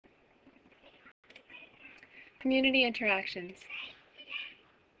Community interactions.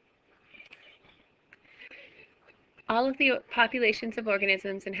 All of the populations of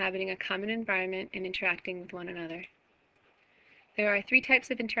organisms inhabiting a common environment and interacting with one another. There are 3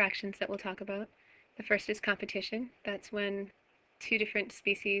 types of interactions that we'll talk about. The first is competition. That's when 2 different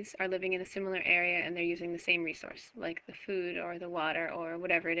species are living in a similar area and they're using the same resource, like the food or the water or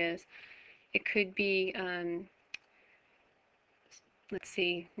whatever it is. It could be, let's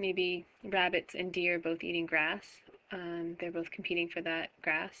see, maybe rabbits and deer both eating grass. They're both competing for that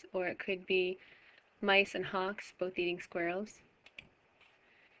grass. Or it could be mice and hawks both eating squirrels.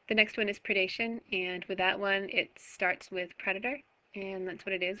 The next one is predation, and with that one, it starts with predator, and that's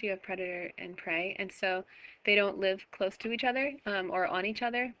what it is. You have predator and prey, and so they don't live close to each other or on each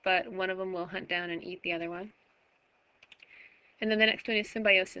other, but one of them will hunt down and eat the other one. And then the next one is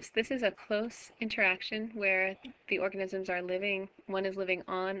symbiosis. This is a close interaction where the organisms are living, one is living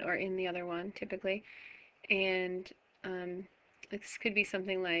on or in the other one, typically, and this could be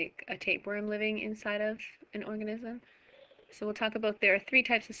something like a tapeworm living inside of an organism. So we'll talk about, there are 3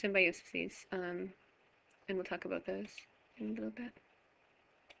 types of symbioses, and we'll talk about those in a little bit.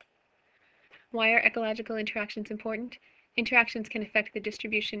 Why are ecological interactions important? Interactions can affect the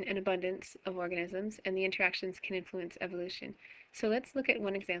distribution and abundance of organisms, and the interactions can influence evolution. So let's look at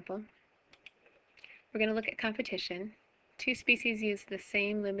one example. We're going to look at competition. 2 species use the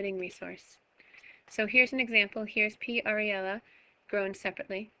same limiting resource. So here's an example. Here's P. aureola grown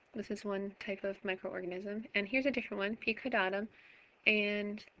separately. This is one type of microorganism. And here's a different one, P. caudatum.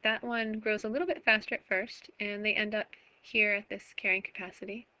 And that one grows a little bit faster at first, and they end up here at this carrying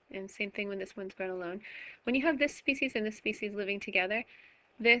capacity. And same thing when this one's grown alone. When you have this species and this species living together,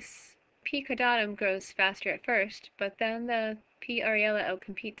 this P. caudatum grows faster at first, but then the P. aureola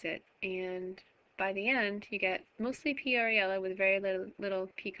outcompetes it. And by the end, you get mostly P. aureola with very little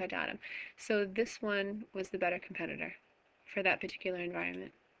P. caudatum. So this one was the better competitor for that particular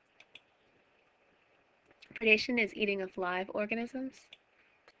environment. Predation is eating of live organisms.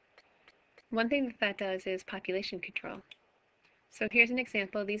 One thing that does is population control. So here's an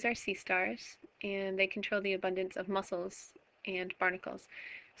example. These are sea stars, and they control the abundance of mussels and barnacles.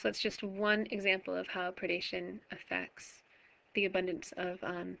 So it's just one example of how predation affects the abundance of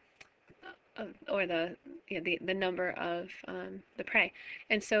or the number of the prey.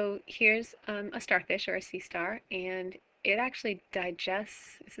 And so here's a starfish or a sea star, and it actually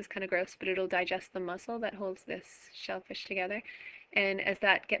digests, this is kind of gross, but it'll digest the mussel that holds this shellfish together. And as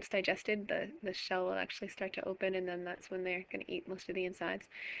that gets digested, the shell will actually start to open, and then that's when they're going to eat most of the insides.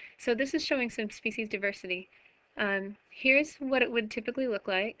 So this is showing some species diversity. Here's what it would typically look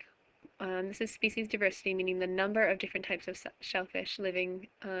like. This is species diversity, meaning the number of different types of shellfish living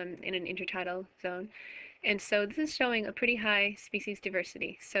in an intertidal zone. And so this is showing a pretty high species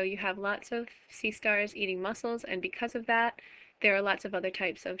diversity. So you have lots of sea stars eating mussels, and because of that, there are lots of other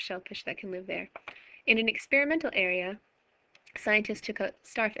types of shellfish that can live there. In an experimental area, scientists took a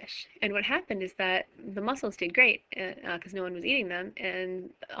starfish, and what happened is that the mussels did great because no one was eating them, and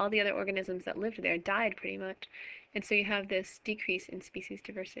all the other organisms that lived there died pretty much. And so you have this decrease in species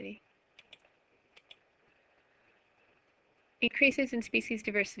diversity. Increases in species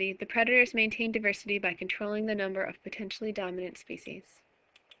diversity. The predators maintain diversity by controlling the number of potentially dominant species.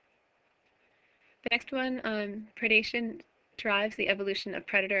 The next one, predation drives the evolution of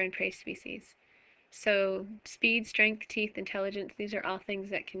predator and prey species. So speed, strength, teeth, intelligence, these are all things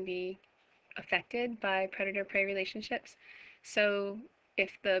that can be affected by predator-prey relationships. So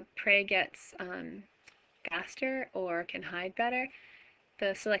if the prey gets faster or can hide better,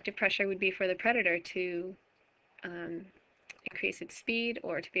 the selective pressure would be for the predator to increase its speed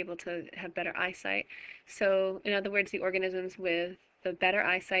or to be able to have better eyesight. So in other words, the organisms with the better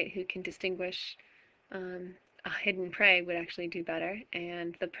eyesight who can distinguish a hidden prey would actually do better,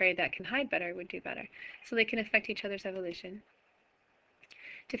 and the prey that can hide better would do better. So they can affect each other's evolution.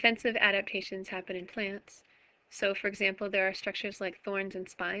 Defensive adaptations happen in plants. So for example, there are structures like thorns and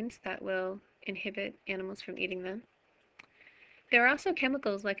spines that will inhibit animals from eating them. There are also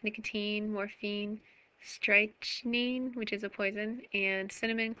chemicals like nicotine, morphine, strychnine, which is a poison, and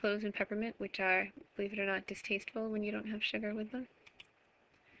cinnamon, cloves, and peppermint, which are, believe it or not, distasteful when you don't have sugar with them.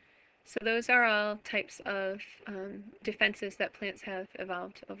 So those are all types of defenses that plants have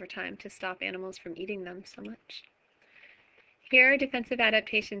evolved over time to stop animals from eating them so much. Here are defensive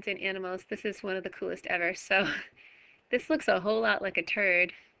adaptations in animals. This is one of the coolest ever. So this looks a whole lot like a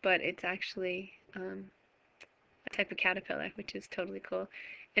turd, but it's actually a type of caterpillar, which is totally cool.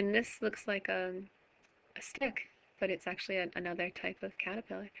 And this looks like a stick, but it's actually another type of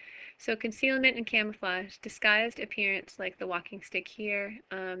caterpillar. So concealment and camouflage, disguised appearance like the walking stick here.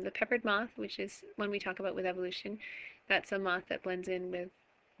 The peppered moth, which is one we talk about with evolution, that's a moth that blends in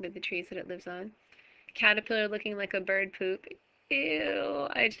with the trees that it lives on. Caterpillar looking like a bird poop. Ew,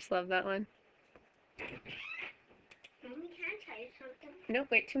 I just love that one. Mommy, can I tell you something? Nope,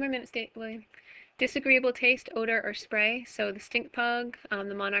 wait, 2 more minutes, William. Disagreeable taste, odor, or spray. So the stink bug,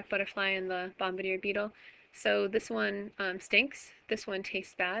 the monarch butterfly, and the bombardier beetle. So this one stinks. This one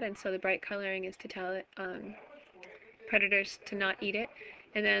tastes bad, and so the bright coloring is to tell it predators to not eat it.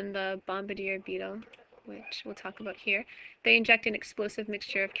 And then the bombardier beetle, which we'll talk about here, they inject an explosive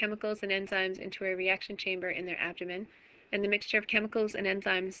mixture of chemicals and enzymes into a reaction chamber in their abdomen. And the mixture of chemicals and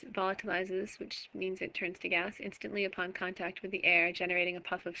enzymes volatilizes, which means it turns to gas, instantly upon contact with the air, generating a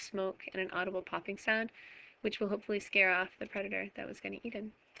puff of smoke and an audible popping sound, which will hopefully scare off the predator that was going to eat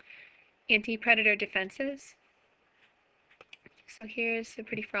him. Anti-predator defenses. So here's a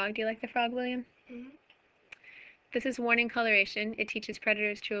pretty frog. Do you like the frog, William? Mm-hmm. This is warning coloration. It teaches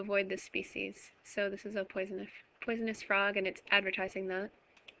predators to avoid this species. So this is a poisonous frog, and it's advertising that.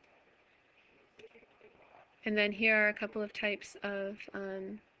 And then here are a couple of types of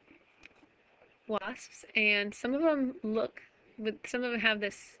wasps, and some of them some of them have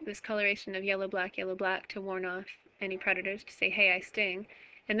this coloration of yellow black to warn off any predators to say, hey, I sting.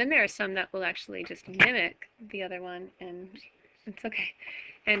 And then there are some that will actually just mimic the other one, and it's okay,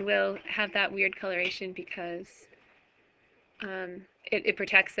 and will have that weird coloration because it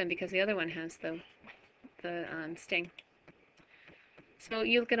protects them because the other one has the sting. So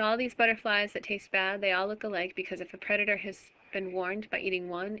you look at all these butterflies that taste bad, they all look alike because if a predator has been warned by eating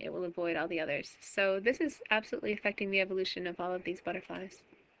one, it will avoid all the others. So this is absolutely affecting the evolution of all of these butterflies.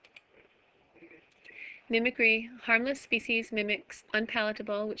 Mimicry. Harmless species mimics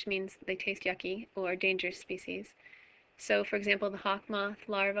unpalatable, which means they taste yucky, or dangerous species. So, for example, the hawk moth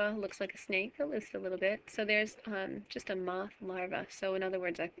larva looks like a snake, at least a little bit. So there's just a moth larva. So in other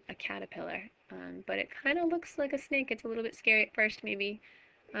words, a caterpillar. But it kind of looks like a snake. It's a little bit scary at first, maybe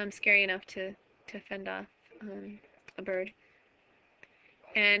scary enough to fend off a bird.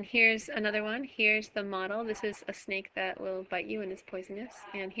 And here's another one. Here's the model. This is a snake that will bite you and is poisonous.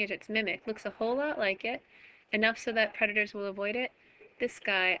 And here's its mimic. Looks a whole lot like it, enough so that predators will avoid it. This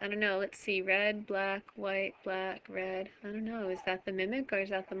guy, I don't know, let's see, red, black, white, black, red. I don't know, is that the mimic or is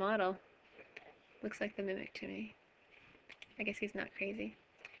that the model? Looks like the mimic to me. I guess he's not crazy.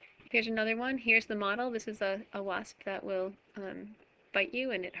 Here's another one. Here's the model. This is a wasp that will bite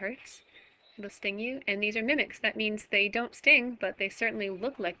you and it hurts. It'll sting you. And these are mimics. That means they don't sting, but they certainly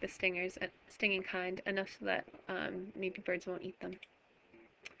look like the stinging kind, enough so that maybe birds won't eat them.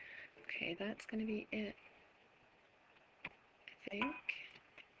 Okay, that's going to be it, I think,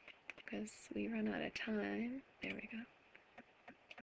 because we run out of time. There we go.